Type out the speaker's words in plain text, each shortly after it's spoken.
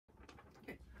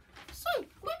So,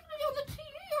 we're going to be on the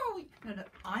TV, are we? No,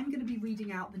 I'm going to be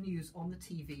reading out the news on the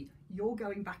TV. You're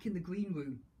going back in the green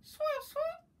room. Swear.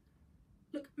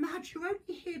 Look, Madge, you're only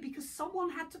here because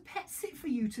someone had to pet sit for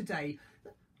you today. I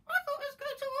thought I was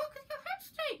going to work with your pet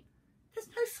stay. There's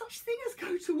no such thing as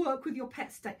go to work with your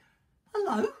pet stay.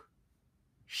 Hello?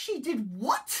 She did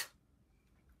what?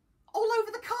 All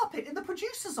over the carpet in the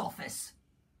producer's office.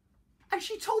 And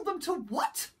she told them to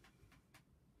what?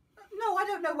 No, I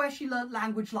don't know where she learnt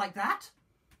language like that.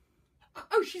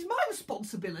 Oh, she's my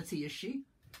responsibility, is she?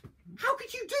 How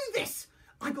could you do this?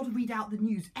 I've got to read out the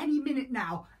news any minute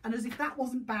now, and as if that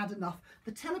wasn't bad enough,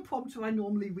 the teleprompter I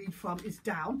normally read from is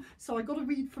down, so I've got to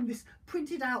read from this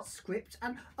printed out script,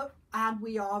 and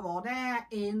we are on air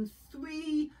in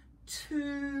 3,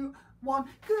 2, 1.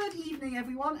 Good evening,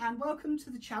 everyone, and welcome to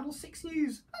the Channel 6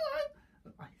 News.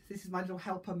 Hello. Right, this is my little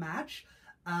helper, Madge.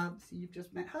 So you've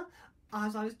just met her.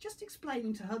 As I was just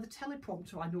explaining to her, the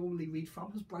teleprompter I normally read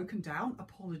from has broken down.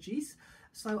 Apologies.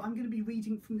 So I'm going to be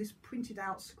reading from this printed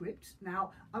out script.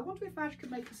 Now, I wonder if Madge can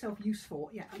make herself useful.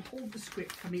 Yeah, and hold the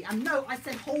script for me. And no, I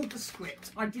said hold the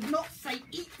script. I did not say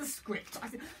eat the script. I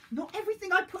said, not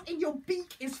everything I put in your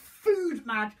beak is food,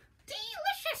 Madge.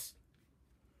 Delicious.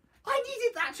 I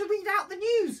needed that to read out the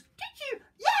news. Did you?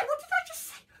 Yeah, what did I just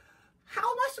say? How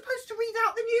am I supposed to read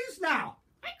out the news now?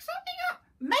 Make something up.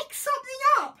 Make something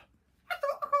up. I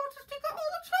thought reporters did that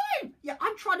all the time. Yeah,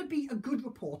 I'm trying to be a good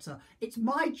reporter. It's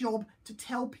my job to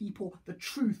tell people the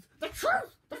truth. The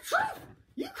truth! The truth!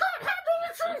 You can't handle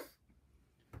the truth!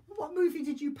 What movie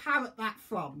did you parrot that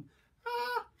from?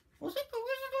 Was it The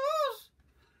Wizard of Oz?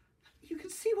 You can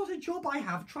see what a job I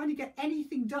have trying to get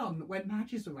anything done when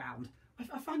Madge is around.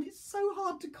 I find it so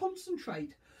hard to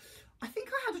concentrate. I think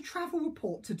I had a travel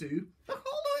report to do. The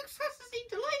Holo Express has been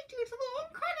delayed due to the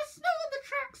wrong kind of snow on the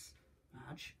tracks.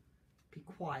 Madge, be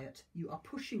quiet. You are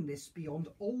pushing this beyond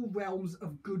all realms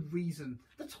of good reason.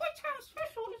 The Toy Town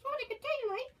special is running a day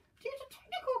late due to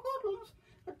technical problems.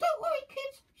 But don't worry,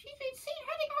 kids. She's been seen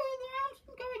heading over the rounds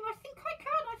and going, I think I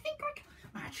can.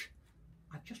 Madge,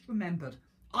 I've just remembered.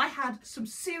 I had some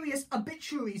serious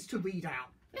obituaries to read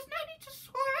out. There's no need to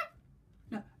swear.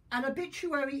 No, an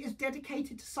obituary is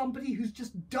dedicated to somebody who's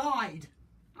just died.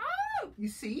 Oh! You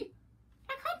see?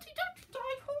 A Humpty Dumpty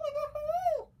died falling off a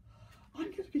wall.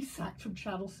 I'm going to be sacked from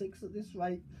Channel 6 at this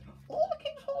rate. All the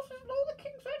king's horses and all the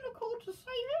king's men are called to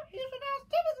save her. He is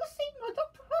announced dead at the scene by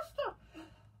Dr. Foster.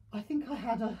 I think I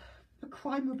had a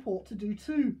crime report to do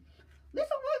too.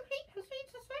 Little Bo Peep has been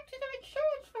suspected of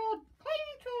insurance fraud,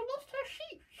 claiming to have lost her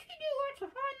sheep. She knew where to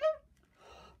find them.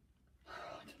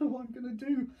 I don't know what I'm going to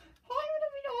do. Hyman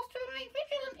have been asked to remain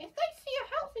vigilant if they see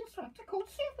a health inspector called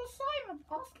Super Simon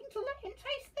asking to let him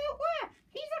taste their ware.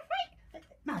 He's a fake.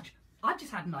 Madge, I've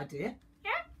just had an idea.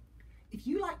 Yeah? If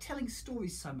you like telling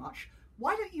stories so much,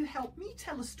 why don't you help me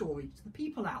tell a story to the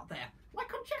people out there?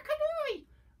 Like on Jackanory.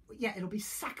 Yeah, it'll be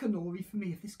Sakanori for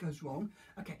me if this goes wrong.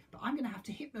 Okay, but I'm going to have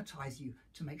to hypnotise you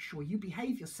to make sure you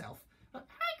behave yourself. But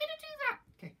how are you going to do that?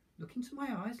 Okay, look into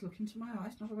my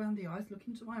eyes, not around the eyes, look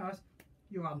into my eyes.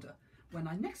 You're under. When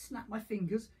I next snap my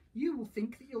fingers, you will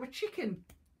think that you're a chicken.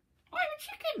 I'm a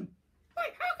chicken?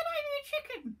 Wait, how can I be a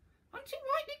chicken? I'm too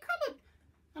brightly coloured.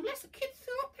 Unless a kid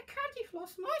threw up their candy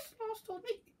floss, my floss told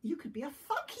me you could be a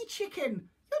funky chicken.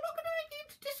 You're not going to make me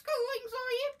into disco rings,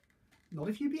 are you? Not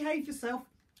if you behave yourself.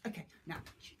 Okay, now,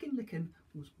 Chicken Licken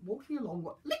was walking along.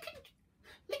 Licken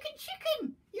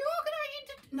Chicken! You're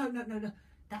organising to... No.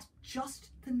 That's just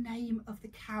the name of the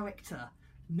character.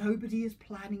 Nobody is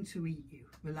planning to eat you.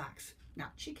 Relax.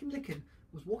 Now, Chicken Licken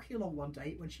was walking along one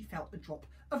day when she felt a drop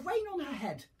of rain on her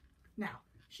head. Now,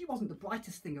 she wasn't the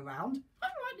brightest thing around. I'm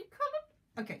brightly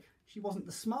coloured. Okay, she wasn't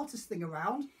the smartest thing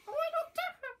around. Oh, I not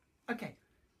dapper. Okay,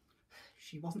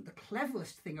 she wasn't the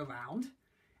cleverest thing around.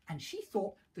 And she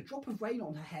thought the drop of rain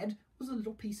on her head was a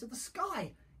little piece of the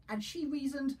sky. And she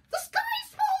reasoned, the sky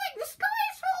is falling! The sky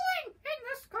is falling! In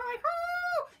the sky,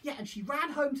 oh! Yeah, and she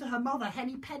ran home to her mother,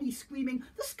 Henny Penny, screaming,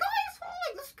 the sky is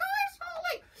falling! The sky is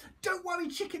falling! Don't worry,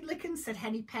 Chicken Licken, said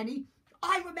Henny Penny.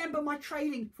 I remember my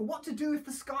training for what to do if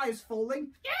the sky is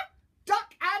falling. Yeah?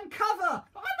 Duck and cover!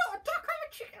 I'm not a duck, I'm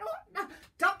a chicken. Oh, no.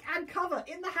 Duck and cover,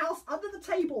 in the house, under the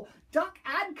table. Duck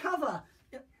and cover.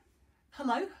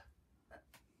 Hello?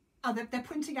 Oh, they're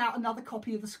printing out another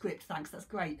copy of the script, thanks, that's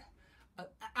great.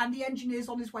 And the engineer's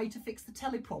on his way to fix the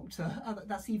teleprompter. Oh,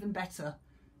 that's even better.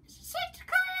 Is it safe to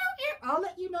come out? Yeah, I'll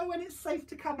let you know when it's safe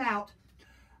to come out.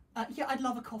 Yeah, I'd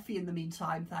love a coffee in the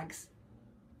meantime, thanks.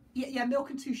 Yeah,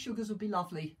 milk and 2 sugars would be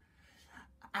lovely.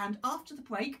 And after the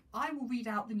break, I will read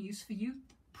out the news for you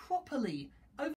properly.